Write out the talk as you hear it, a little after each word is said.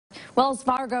Wells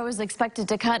Fargo is expected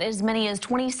to cut as many as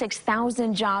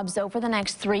 26,000 jobs over the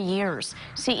next 3 years.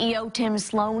 CEO Tim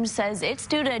Sloan says it's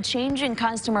due to a change in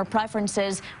customer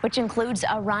preferences, which includes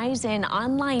a rise in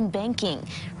online banking.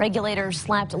 Regulators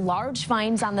slapped large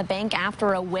fines on the bank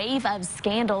after a wave of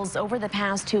scandals over the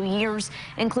past 2 years,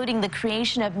 including the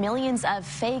creation of millions of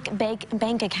fake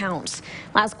bank accounts.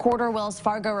 Last quarter, Wells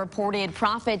Fargo reported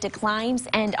profit declines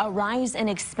and a rise in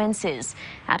expenses.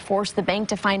 That forced the bank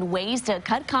to find ways to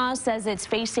cut costs as it's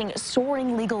facing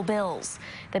soaring legal bills.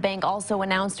 The bank also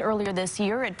announced earlier this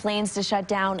year it plans to shut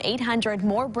down 800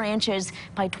 more branches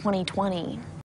by 2020.